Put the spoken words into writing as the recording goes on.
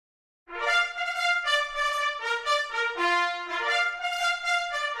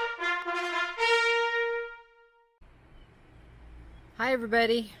Hi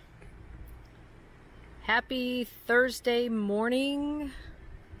everybody. Happy Thursday morning.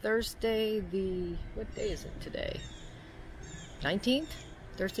 Thursday what day is it today? 19th?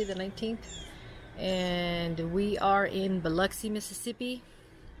 Thursday the 19th. And we are in Biloxi, Mississippi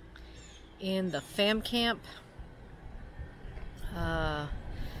in the Fam Camp. Keesler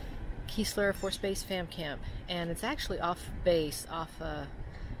AFB Fam Camp. And it's actually off base, off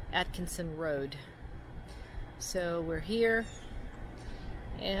Atkinson Road. So we're here.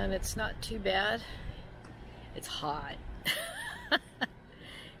 And it's not too bad. It's hot.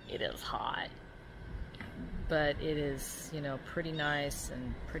 It is hot. But it is, you know, pretty nice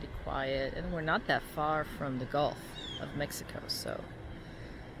and pretty quiet. And we're not that far from the Gulf of Mexico. So,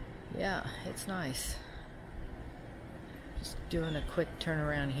 yeah, it's nice. Just doing a quick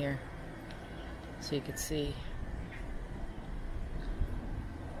turnaround here so you can see.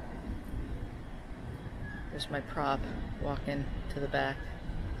 There's my prop walking to the back.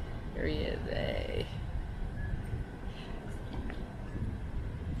 Here he is. Hey.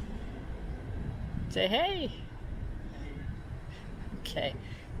 Say hey. Okay.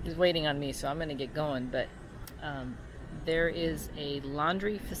 He's waiting on me, so I'm going to get going. But there is a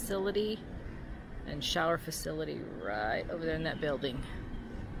laundry facility and shower facility right over there in that building.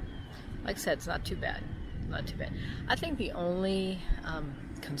 Like I said, it's not too bad. Not too bad. I think the only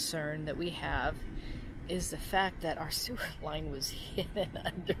concern that we have is the fact that our sewer line was hidden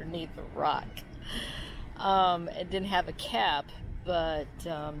underneath a rock. It didn't have a cap, but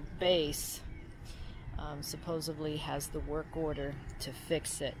base supposedly has the work order to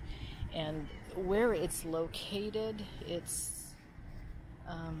fix it. And where it's located, it's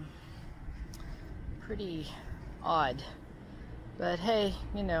pretty odd. But hey,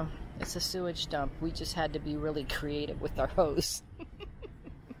 you know, it's a sewage dump. We just had to be really creative with our hose.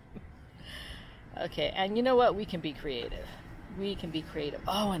 Okay, and you know what? We can be creative. We can be creative.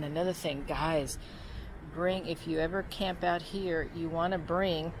 Oh, and another thing, guys, if you ever camp out here, you want to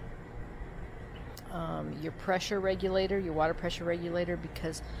bring your pressure regulator, your water pressure regulator,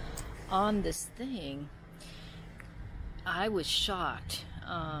 because on this thing, I was shocked.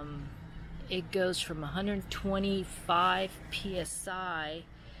 It goes from 125 psi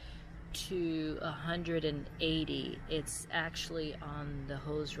to 180. It's actually on the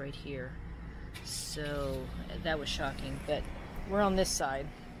hose right here. So that was shocking, but we're on this side.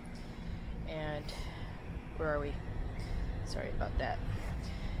 And where are we? Sorry about that.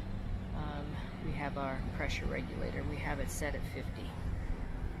 We have our pressure regulator. We have it set at 50.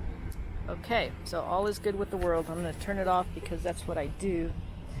 Okay, so all is good with the world. I'm going to turn it off because that's what I do.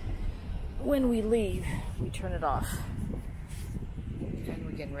 When we leave, we turn it off. And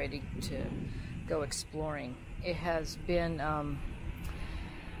we're getting ready to go exploring. It has been,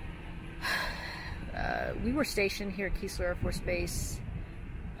 we were stationed here at Keesler Air Force Base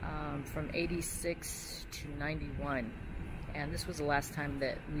from 86 to 91. And this was the last time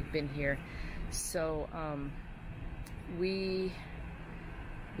that we've been here. So we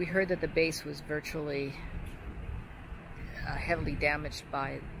heard that the base was virtually heavily damaged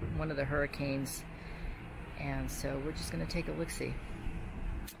by one of the hurricanes, and so we're just going to take a look-see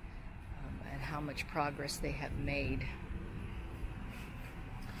at how much progress they have made.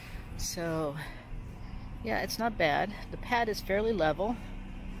 So yeah, it's not bad. The pad is fairly level.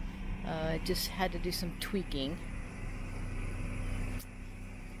 It just had to do some tweaking.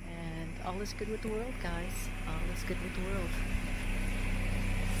 All is good with the world, guys. All is good with the world.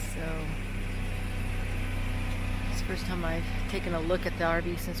 So, it's the first time I've taken a look at the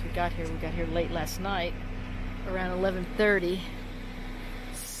RV since we got here. We got here late last night, around 11:30.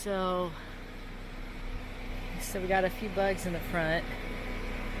 So we got a few bugs in the front,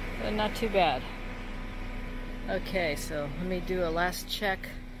 but not too bad. Okay, so let me do a last check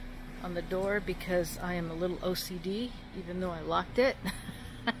on the door because I am a little OCD, even though I locked it.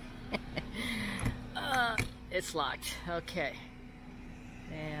 It's locked. Okay.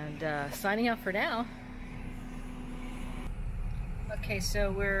 And signing out for now. Okay, so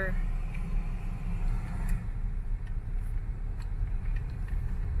we're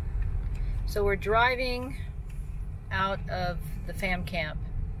driving out of the Fam Camp.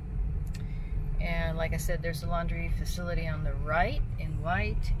 And like I said, there's a laundry facility on the right in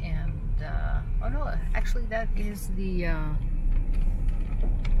white, and oh no, actually that is the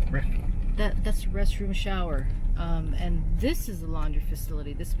that's the restroom shower, and this is the laundry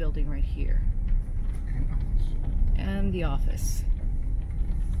facility, this building right here, and the office.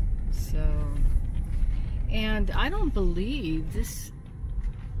 So, and I don't believe this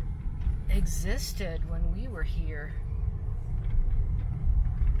existed when we were here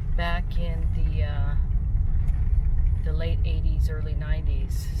back in the the late 80s, early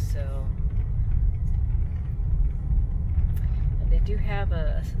 90s. So, and they do have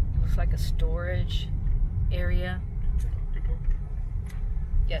a, looks like a storage area.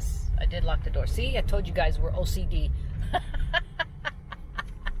 Yes, I did lock the door. See, I told you guys we're OCD.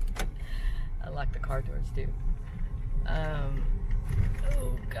 I locked the car doors too.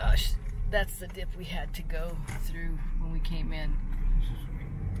 Oh gosh, that's the dip we had to go through when we came in.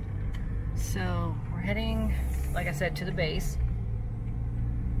 So we're heading, like I said, to the base.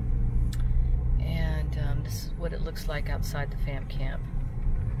 And this is what it looks like outside the fam camp.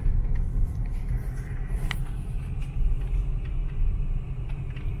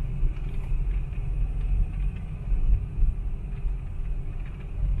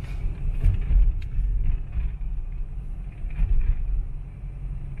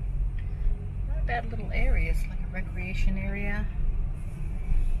 Bad little area. It's like a recreation area.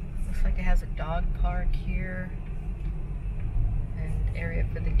 Looks like it has a dog park here. And area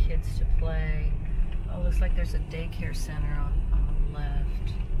for the kids to play. Oh, looks like there's a daycare center on the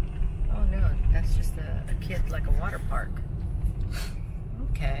left. Oh no, that's just a kid, like a water park.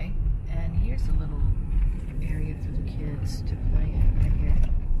 Okay. And here's a little area for the kids to play in right here.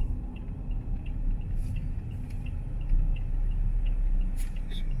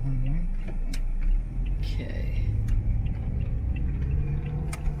 Okay.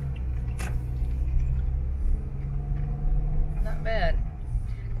 Not bad.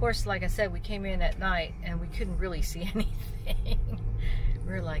 Of course, like I said, we came in at night and we couldn't really see anything.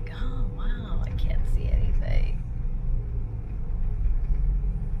 We were like, oh wow, I can't see anything.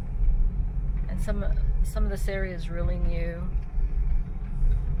 And some of this area is really new.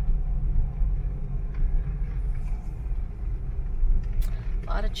 A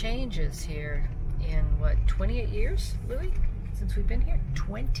lot of changes here in what, 28 years, Louie, since we've been here?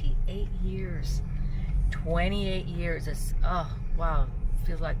 28 years. 28 years. It's, oh wow,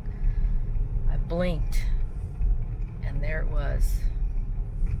 feels like I blinked and there it was.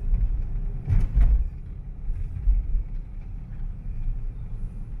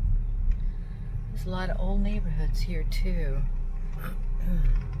 There's a lot of old neighborhoods here too.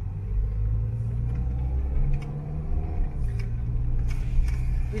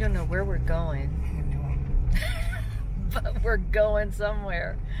 We don't know where we're going, but we're going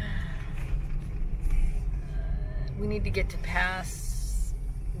somewhere. We need to get to Pass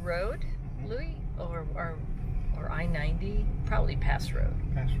Road, Louie, or I-90, probably Pass Road.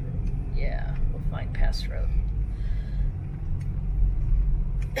 Pass Road. Yeah, we'll find Pass Road.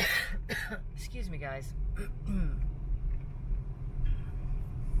 Excuse me, guys.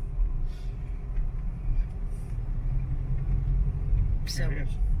 So, There it is.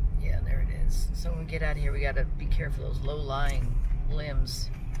 yeah, there it is. So when we get out of here, we gotta be careful of those low-lying limbs.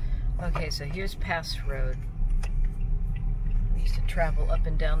 Okay, so here's Pass Road. We used to travel up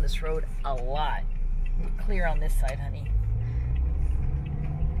and down this road a lot. We're clear on this side, honey.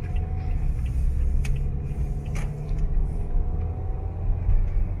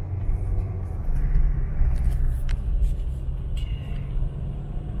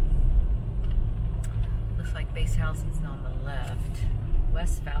 Looks like base housing's on the left.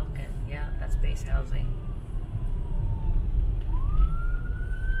 West Falcon, yeah, that's base housing.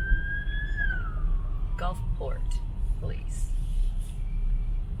 Gulfport Police.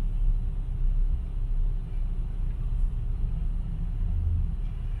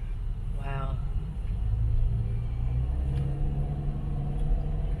 Wow.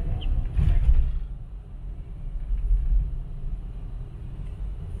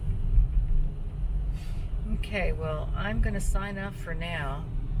 Okay, well, I'm going to sign up for now.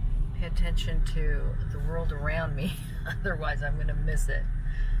 Pay attention to the world around me, otherwise I'm going to miss it.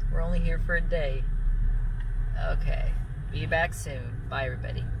 We're only here for a day. Okay, be back soon. Bye,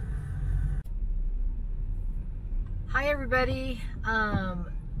 everybody. Hi, everybody.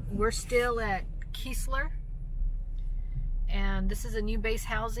 We're still at Keesler, and this is a new base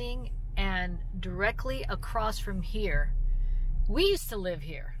housing, and directly across from here, we used to live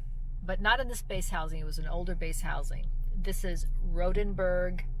here, but not in this base housing. It was an older base housing. This is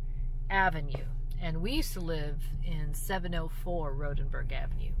Rodenberg Avenue, and we used to live in 704 Rodenberg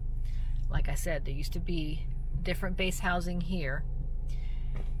Avenue. Like I said, there used to be different base housing here,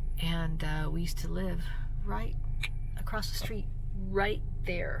 and we used to live right across the street, right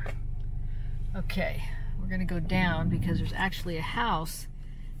there. Okay, we're gonna go down because there's actually a house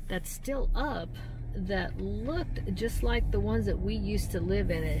that's still up that looked just like the ones that we used to live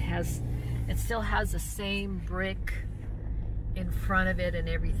in. It still has the same brick in front of it and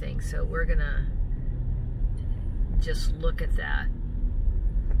everything, so we're gonna just look at that.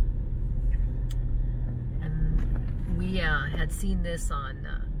 And We had seen this on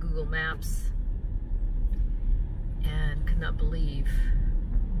Google Maps and could not believe,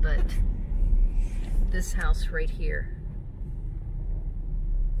 but this house right here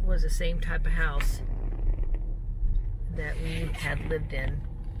was the same type of house that we had lived in.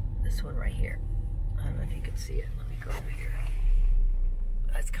 This one right here. I don't know if you can see it. Let me go over here.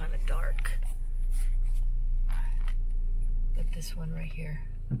 That's kind of dark. But this one right here.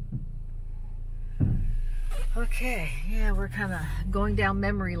 Okay, yeah, we're kind of going down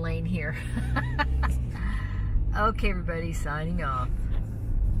memory lane here. Okay, everybody, signing off.